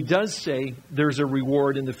 And he does say there's a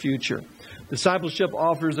reward in the future. Discipleship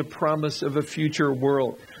offers a promise of a future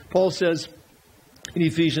world. Paul says, In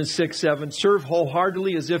Ephesians 6:7, serve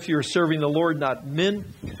wholeheartedly as if you're serving the Lord, not men,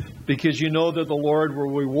 because you know that the Lord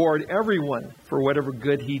will reward everyone for whatever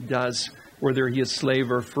good he does, whether he is slave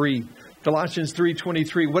or free. Colossians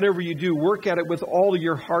 3:23, whatever you do, work at it with all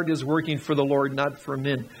your heart as working for the Lord, not for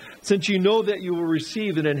men. Since you know that you will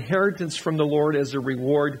receive an inheritance from the Lord as a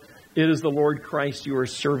reward, it is the Lord Christ you are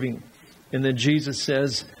serving. And then Jesus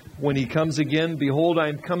says, when he comes again, behold, I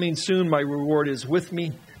am coming soon. My reward is with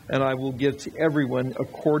me, and I will give to everyone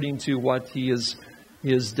according to what he has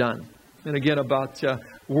done. And again, about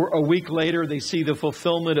a week later, they see the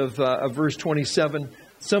fulfillment of verse 27.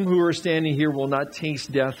 Some who are standing here will not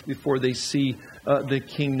taste death before they see the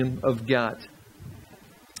kingdom of God.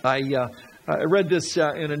 I read this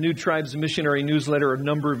in a New Tribes Missionary newsletter a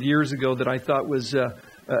number of years ago that I thought was an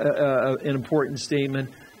important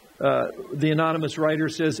statement. The anonymous writer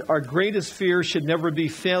says, our greatest fear should never be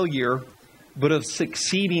failure, but of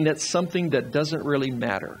succeeding at something that doesn't really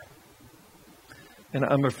matter. And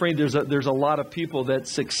I'm afraid there's a lot of people that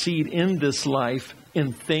succeed in this life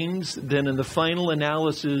in things that in the final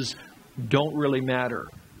analysis don't really matter.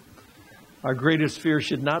 Our greatest fear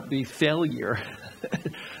should not be failure,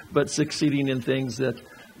 but succeeding in things that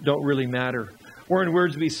don't really matter. Warren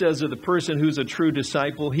Wiersbe says of the person who's a true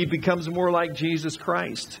disciple, he becomes more like Jesus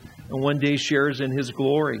Christ and one day shares in his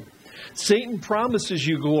glory. Satan promises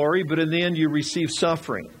you glory, but in the end you receive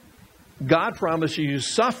suffering. God promises you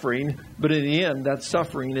suffering, but in the end that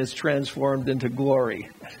suffering is transformed into glory.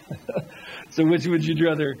 So which would you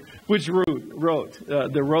rather, which road?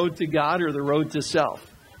 The road to God or the road to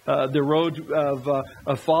self? The road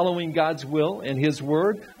of following God's will and his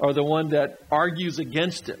word, or the one that argues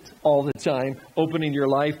against it all the time, opening your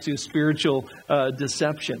life to spiritual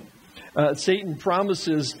deception? Satan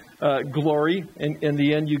promises glory, and in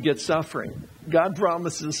the end you get suffering. God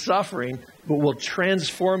promises suffering, but will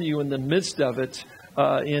transform you in the midst of it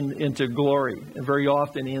into glory, and very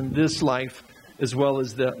often in this life as well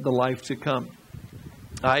as the life to come.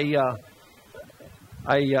 I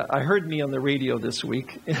heard me on the radio this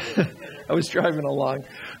week. I was driving along,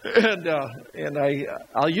 and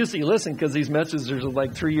I'll usually listen because these messages are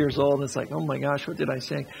like 3 years old. And it's like, oh my gosh, what did I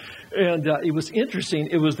say? And it was interesting.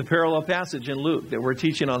 It was the parallel passage in Luke that we're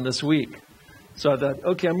teaching on this week. So I thought,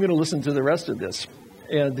 okay, I'm going to listen to the rest of this.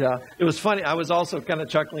 And it was funny. I was also kind of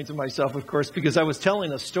chuckling to myself, of course, because I was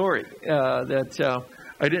telling a story that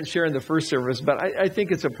I didn't share in the first service, but I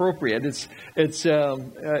think it's appropriate.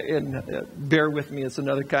 Bear with me, it's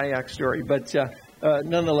another kayak story. But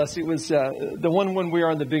nonetheless, it was the one when we were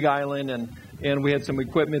on the Big Island and we had some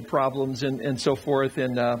equipment problems and so forth.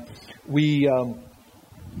 And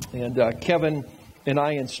Kevin and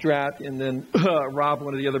I and Strat, and then Rob,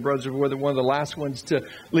 one of the other brothers, were one of the last ones to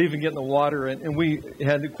leave and get in the water. And we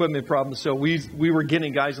had equipment problems, so we were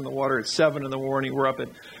getting guys in the water at 7 in the morning. We're up at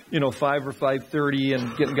 5 or 5:30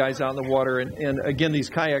 and getting guys out in the water. And again, these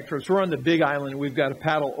kayak trips, we're on the Big Island. We've got to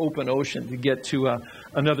paddle open ocean to get to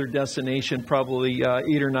another destination, probably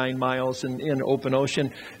 8 or 9 miles in open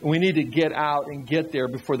ocean. And we need to get out and get there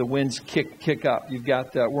before the winds kick up. You've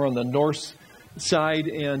got we're on the north side,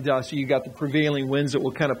 and so you got the prevailing winds that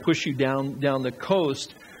will kind of push you down the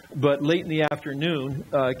coast. But late in the afternoon,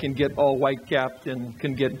 can get all white-capped and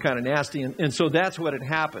can get kind of nasty. And so that's what had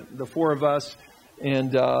happened. The four of us,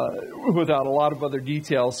 and without a lot of other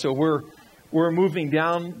details. So we're moving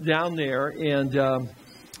down there, and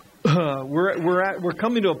we're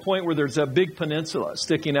coming to a point where there's a big peninsula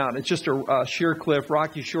sticking out. It's just a sheer cliff,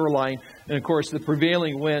 rocky shoreline, and of course the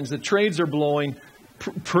prevailing winds. The trades are blowing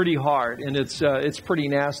pretty hard, and it's pretty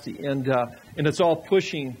nasty, and it's all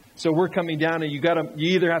pushing. So we're coming down, and you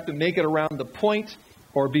either have to make it around the point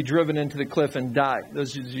or be driven into the cliff and die.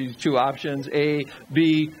 Those are your two options, A,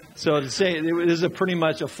 B. So to say it is pretty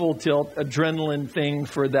much a full tilt adrenaline thing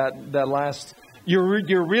for that last.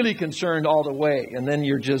 You're really concerned all the way, and then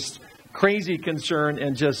you're just crazy concerned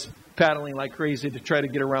and just paddling like crazy to try to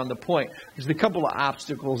get around the point. There's a couple of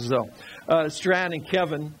obstacles though. Strat and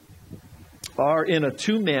Kevin are in a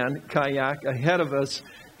 2-man kayak ahead of us,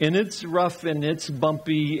 and it's rough and it's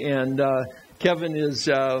bumpy, and Kevin is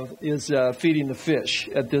feeding the fish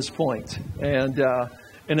at this point, and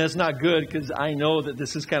that's not good because I know that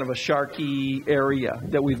this is kind of a sharky area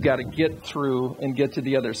that we've got to get through and get to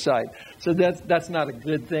the other side. So that's not a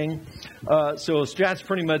good thing. So Strat's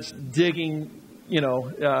pretty much digging,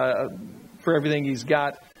 for everything he's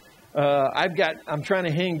got. I'm trying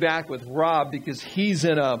to hang back with Rob because he's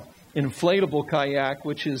in a inflatable kayak,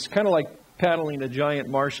 which is kind of like paddling a giant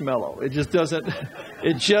marshmallow. It just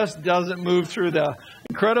doesn't move through the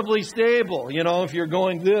incredibly stable. You know, if you're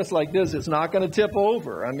going like this, it's not going to tip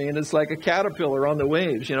over. I mean, it's like a caterpillar on the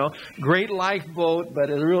waves, you know. Great lifeboat, but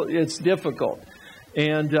it's difficult.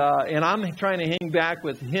 And I'm trying to hang back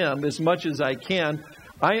with him as much as I can.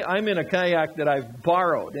 I'm in a kayak that I've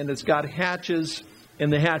borrowed, and it's got hatches,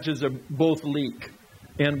 and the hatches are both leak.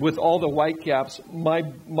 And with all the white caps,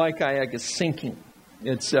 my kayak is sinking.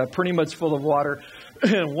 It's pretty much full of water.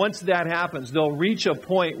 And once that happens, they'll reach a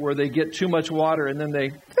point where they get too much water, and then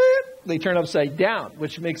they turn upside down,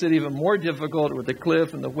 which makes it even more difficult with the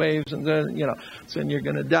cliff and the waves, and then, you know, so then you're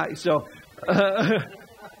going to die. So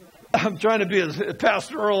I'm trying to be as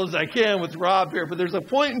pastoral as I can with Rob here, but there's a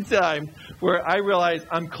point in time where I realize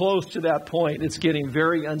I'm close to that point. It's getting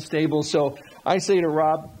very unstable. So I say to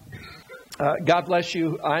Rob, God bless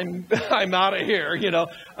you. I'm out of here. You know,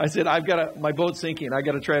 I said, my boat's sinking. I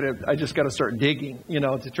just got to start digging, you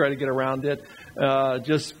know, to try to get around it.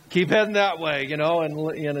 Just keep heading that way, you know,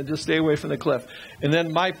 and just stay away from the cliff. And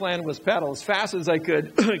then my plan was paddle as fast as I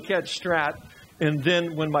could, catch Strat. And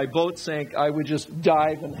then when my boat sank, I would just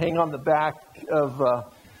dive and hang on the back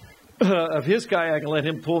of his kayak and let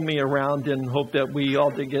him pull me around and hope that we all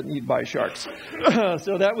didn't get eaten by sharks.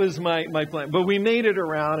 So that was my plan. But we made it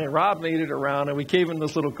around, and Rob made it around, and we came in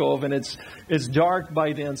this little cove, and it's dark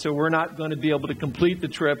by then, so we're not going to be able to complete the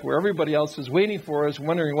trip where everybody else is waiting for us,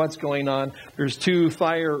 wondering what's going on. There's 2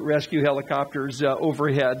 fire rescue helicopters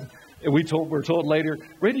overhead. And we're told later,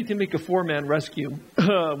 ready to make a 4-man rescue.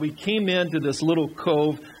 We came into this little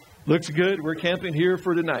cove. Looks good. We're camping here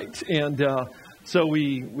for the night. And so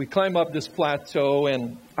we climb up this plateau,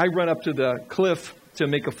 and I run up to the cliff to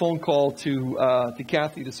make a phone call to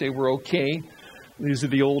Kathy to say we're okay. These are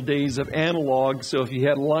the old days of analog. So if you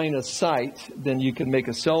had line of sight, then you could make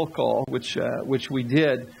a cell call, which we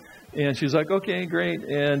did. And she's like, okay, great.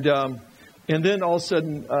 And then all of a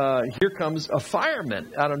sudden, here comes a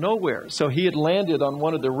fireman out of nowhere. So he had landed on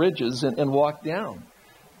one of the ridges and walked down.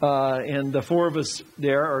 And the 4 of us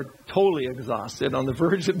there are totally exhausted, on the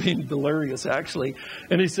verge of being delirious, actually.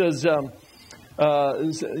 And he says, I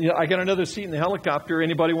got another seat in the helicopter.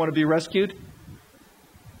 Anybody want to be rescued?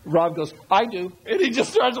 Rob goes, I do. And he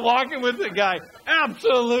just starts walking with the guy.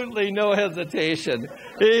 Absolutely no hesitation.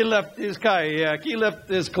 He left his kayak. He left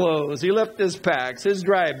his clothes. He left his packs, his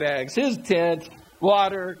dry bags, his tent,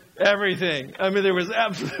 water, everything. I mean, there was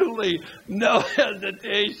absolutely no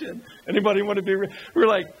hesitation. Anybody want to be? We're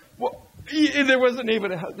like, well, there wasn't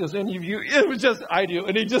even, does any of you? It was just, I do.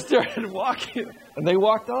 And he just started walking. And they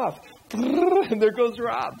walked off. And there goes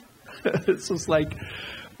Rob. It's just like,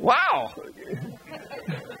 wow.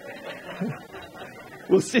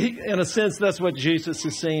 Well, see, in a sense, that's what Jesus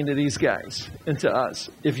is saying to these guys and to us.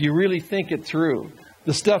 If you really think it through,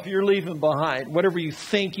 the stuff you're leaving behind, whatever you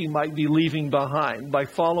think you might be leaving behind by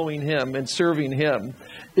following him and serving him,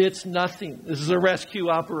 it's nothing. This is a rescue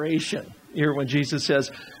operation. Here when Jesus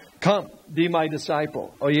says, come, be my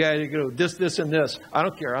disciple. Oh, yeah, you go this, and this. I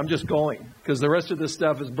don't care. I'm just going because the rest of this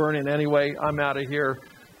stuff is burning anyway. I'm out of here.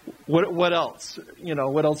 What else? You know,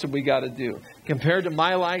 what else have we got to do? Compared to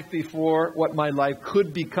my life before, what my life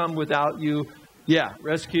could become without you, yeah,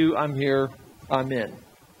 rescue, I'm here, I'm in.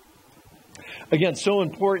 Again, so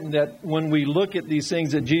important that when we look at these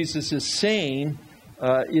things that Jesus is saying,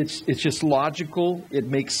 it's just logical. It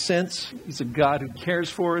makes sense. He's a God who cares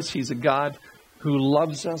for us. He's a God who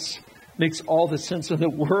loves us. Makes all the sense in the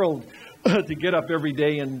world to get up every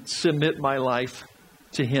day and submit my life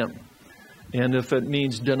to him. And if it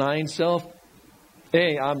means denying self,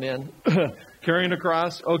 hey, I'm in. Carrying a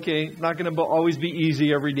cross, okay, not going to always be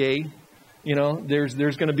easy every day. You know, there's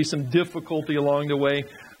going to be some difficulty along the way.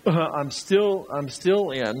 I'm still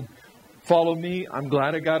in. Follow me. I'm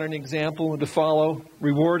glad I got an example to follow.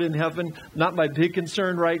 Reward in heaven. Not my big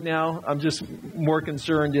concern right now. I'm just more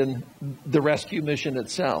concerned in the rescue mission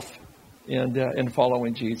itself and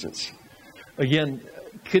following Jesus. Again,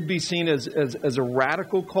 could be seen as a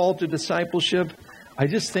radical call to discipleship. I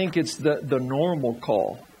just think it's the normal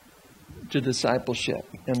call to discipleship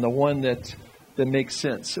and the one that makes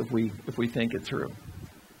sense if we think it through.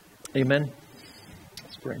 Amen.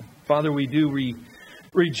 Let's pray. Father, we do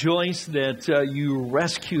rejoice that you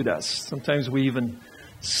rescued us. Sometimes we even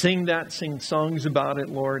sing songs about it,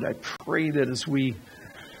 Lord. I pray that as we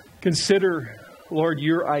consider, Lord,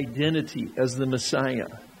 your identity as the Messiah,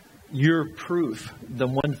 your proof, the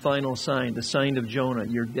one final sign, the sign of Jonah,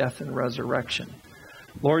 your death and resurrection.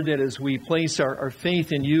 Lord, that as we place our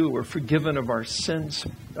faith in you, we're forgiven of our sins.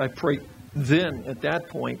 I pray then, at that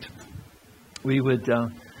point, we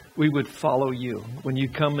would follow you. When you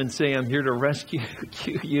come and say, I'm here to rescue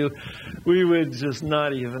you, we would just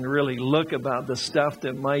not even really look about the stuff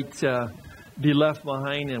that might be left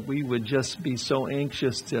behind, and we would just be so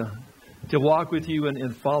anxious to walk with you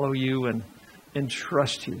and follow you and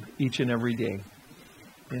trust you each and every day.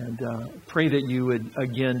 And pray that you would,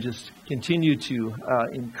 again, just continue to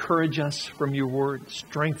encourage us from your word.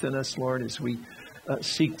 Strengthen us, Lord, as we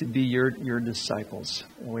seek to be your disciples.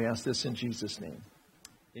 And we ask this in Jesus' name.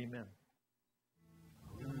 Amen.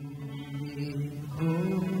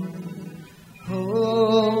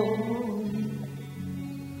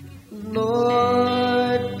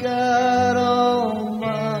 Lord God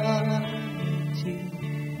Almighty,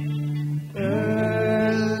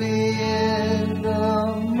 early in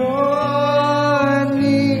the morning,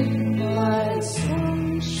 my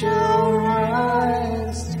sun shall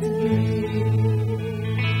rise to thee.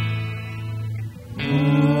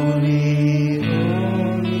 Holy,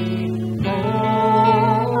 holy,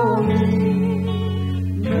 holy,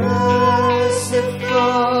 merciful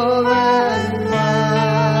and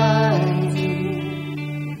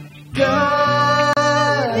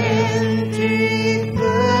God in three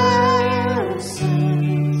persons,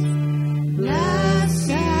 blessed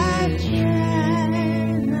Trinity.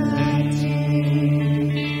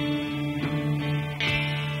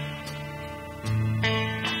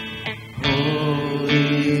 Holy,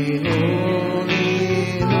 holy,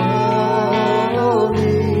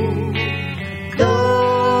 holy,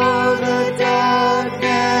 though the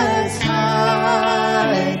darkness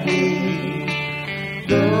hide thee,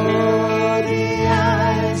 though the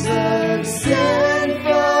eyes of sin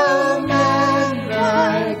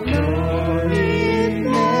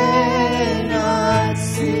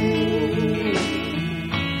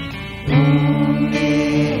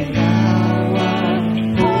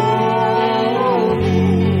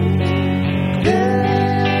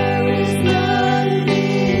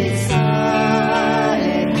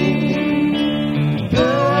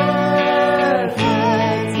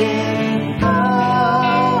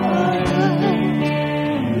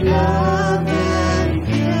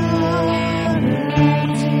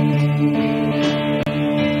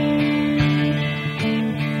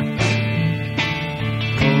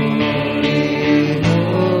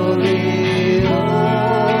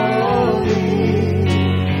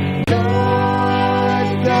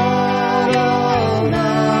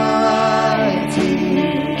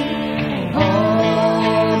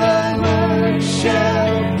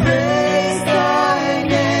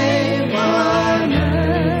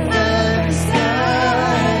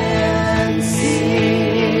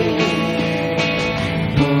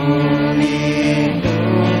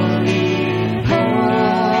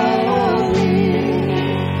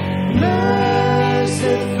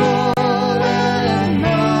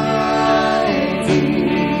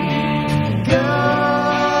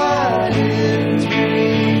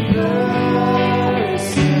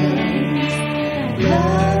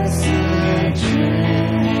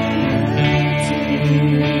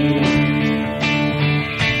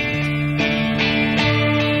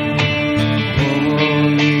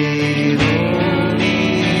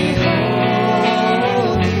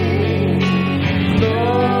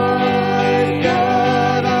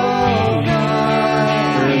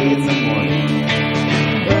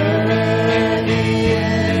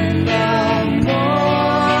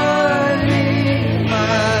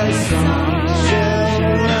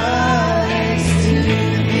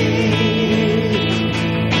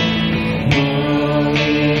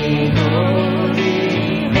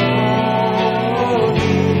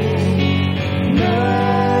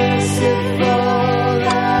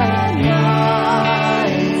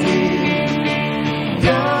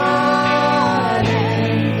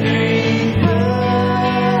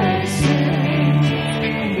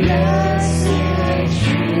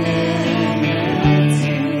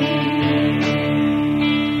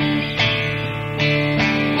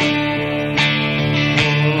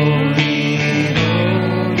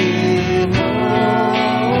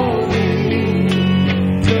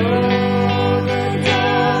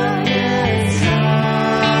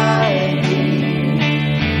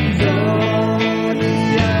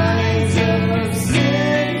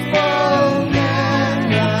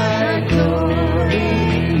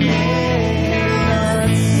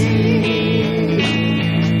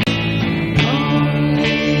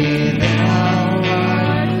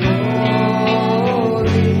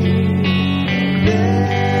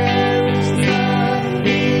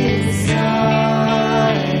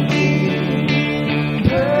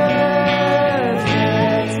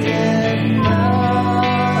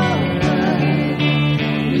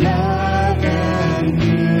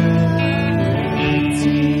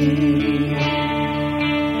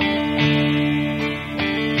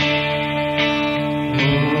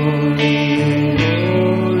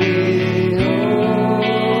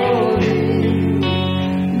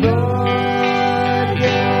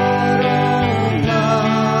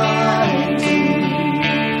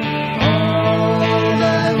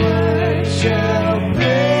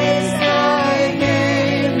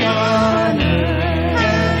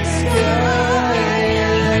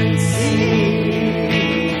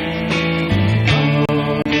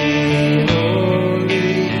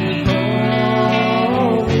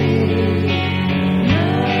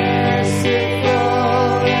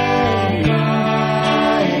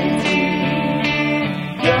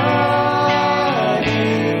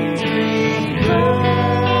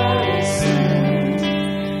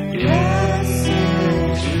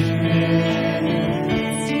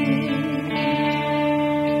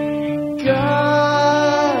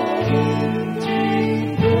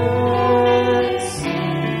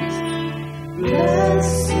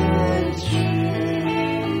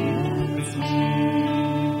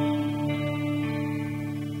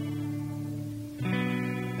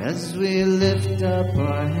lift up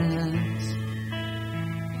our hands,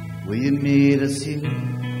 will you meet us here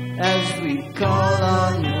as we call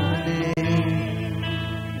on your name?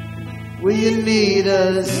 Will you meet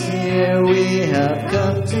us here? We have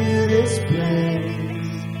come to this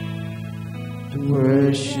place to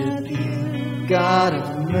worship you, God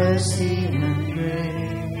of mercy and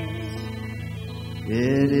grace.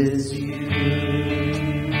 It is you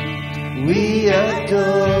we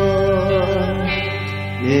adore.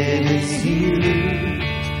 It is you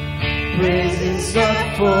praises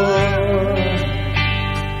are for.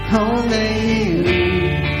 Only you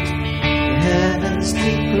the heavens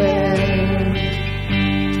declare.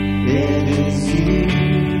 It is you.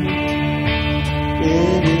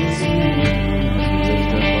 It is you.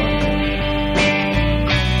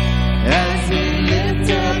 As we lift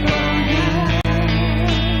up our hands,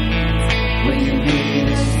 will you meet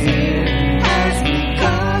us here as we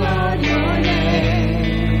call on your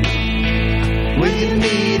name? Will you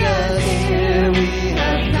meet us here? We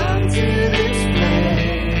have come to this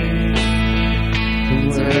place to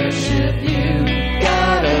worship you,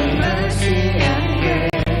 God of mercy and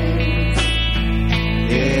grace.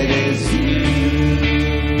 It is you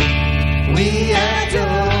we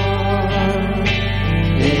adore.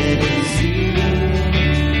 It is you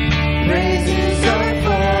praises are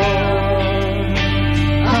for.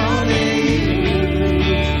 Only you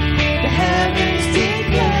the heavens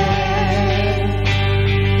declare.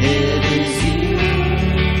 It is you.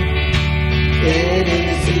 It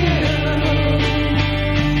is you.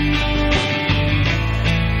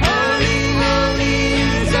 Holy, holy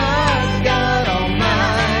is our God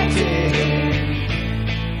Almighty.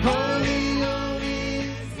 Holy, holy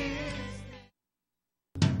is His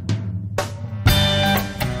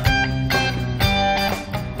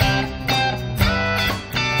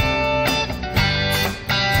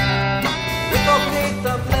Without faith,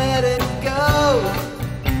 I'm letting go.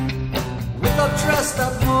 Without trust,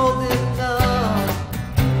 I'm